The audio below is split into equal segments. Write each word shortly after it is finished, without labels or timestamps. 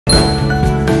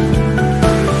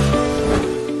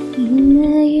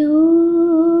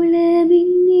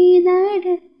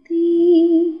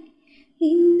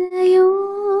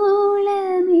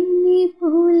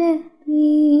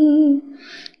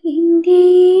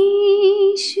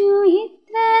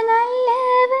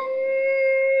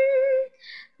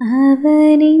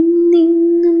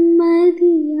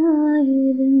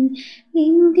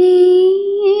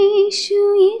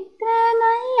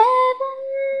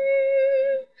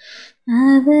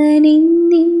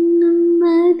അവനെന്നും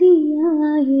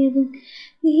മതിയായവൻ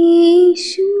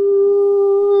യേശു,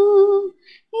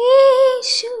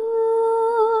 യേശു.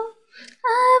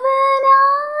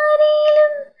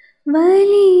 അവനാരിലും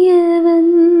വലിയവൻ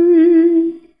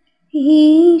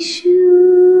യേശു,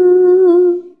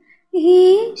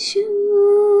 യേശു.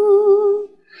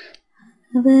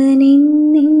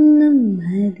 അവനെന്നും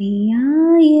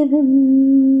മതിയായവൻ.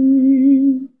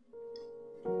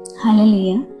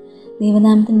 ഹല്ലേലൂയ.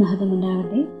 ദൈവനാമത്തിന്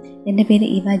മഹത്വമുണ്ടാവട്ടെ. എൻ്റെ പേര്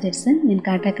ഈവ ജഡ്സൺ. ഞാൻ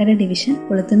കാട്ടാക്കട ഡിവിഷൻ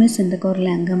കുളത്തുമ്മൽ സെൻട്രൽ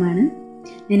കോറിലെ അംഗമാണ്.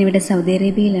 ഞാനിവിടെ സൗദി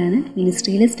അറേബ്യയിലാണ്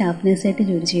മിനിസ്ട്രിയിൽ സ്റ്റാഫ് നഴ്സായിട്ട്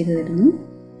ജോലി ചെയ്തു വരുന്നു.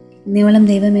 ഇന്നോളം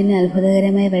ദൈവം എന്നെ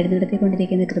അത്ഭുതകരമായി വഴി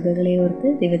നടത്തിക്കൊണ്ടിരിക്കുന്ന കൃപകളെ ഓർത്ത്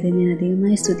ദൈവത്തെ ഞാൻ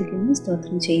അധികമായി സ്തുതിക്കുന്നു,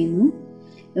 സ്തോത്രം ചെയ്യുന്നു.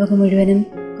 ലോകം മുഴുവനും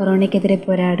കൊറോണയ്ക്കെതിരെ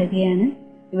പോരാടുകയാണ്.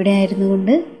 ഇവിടെ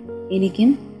ആയിരുന്നുകൊണ്ട് എനിക്കും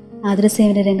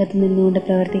ആതുരസേവന രംഗത്ത് നിന്നുകൊണ്ട്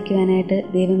പ്രവർത്തിക്കുവാനായിട്ട്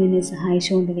ദൈവം എന്നെ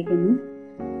സഹായിച്ചുകൊണ്ടിരിക്കുന്നു.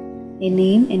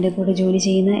 എന്നെയും എൻ്റെ കൂടെ ജോലി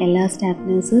ചെയ്യുന്ന എല്ലാ സ്റ്റാഫ്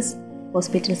നഴ്സസ്,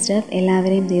 ഹോസ്പിറ്റൽ സ്റ്റാഫ്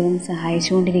എല്ലാവരെയും ദൈവം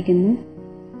സഹായിച്ചുകൊണ്ടിരിക്കുന്നു.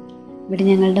 ഇവിടെ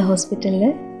ഞങ്ങളുടെ ഹോസ്പിറ്റലിൽ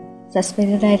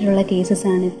സസ്പെക്റ്റഡ് ആയിട്ടുള്ള കേസസ്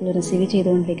ആണ് ഇപ്പോൾ റിസീവ്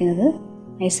ചെയ്തുകൊണ്ടിരിക്കുന്നത്.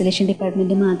 ഐസൊലേഷൻ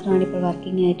ഡിപ്പാർട്ട്മെൻറ്റ് മാത്രമാണ് ഇപ്പോൾ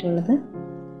വർക്കിംഗ് ആയിട്ടുള്ളത്.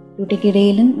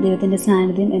 ഡ്യൂട്ടിക്കിടയിലും ദൈവത്തിൻ്റെ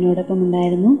സാന്നിധ്യം എന്നോടൊപ്പം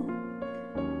ഉണ്ടായിരുന്നു.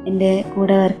 എൻ്റെ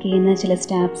കൂടെ വർക്ക് ചെയ്യുന്ന ചില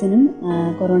സ്റ്റാഫ്സിനും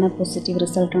കൊറോണ പോസിറ്റീവ്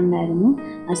റിസൾട്ട് ഉണ്ടായിരുന്നു.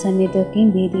 ആ സമയത്തൊക്കെയും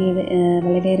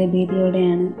വളരെയേറെ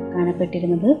ഭീതിയോടെയാണ്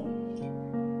കാണപ്പെട്ടിരുന്നത്.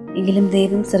 എങ്കിലും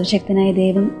ദൈവം, സർവശക്തനായ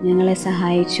ദൈവം ഞങ്ങളെ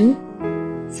സഹായിച്ചു,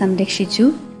 സംരക്ഷിച്ചു.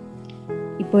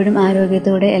 ഇപ്പോഴും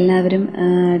ആരോഗ്യത്തോടെ എല്ലാവരും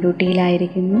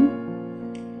ഡ്യൂട്ടിയിലായിരിക്കുന്നു.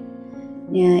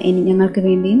 ഞങ്ങൾക്ക്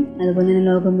വേണ്ടിയും അതുപോലെ തന്നെ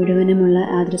ലോകം മുഴുവനുമുള്ള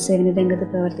ആതുരസേവന രംഗത്ത്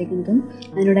പ്രവർത്തിക്കുന്നതും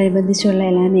അതിനോടനുബന്ധിച്ചുള്ള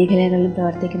എല്ലാ മേഖലകളിലും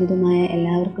പ്രവർത്തിക്കുന്നതുമായ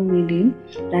എല്ലാവർക്കും വേണ്ടിയും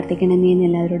പ്രാർത്ഥിക്കണമേ എന്ന്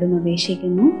എല്ലാവരോടും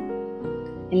അപേക്ഷിക്കുന്നു.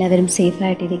 എല്ലാവരും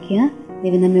സേഫായിട്ടിരിക്കുക.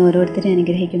 ദൈവം നമ്മെ ഓരോരുത്തരെയും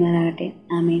അനുഗ്രഹിക്കുമാറാകട്ടെ.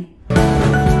 ആമേൻ.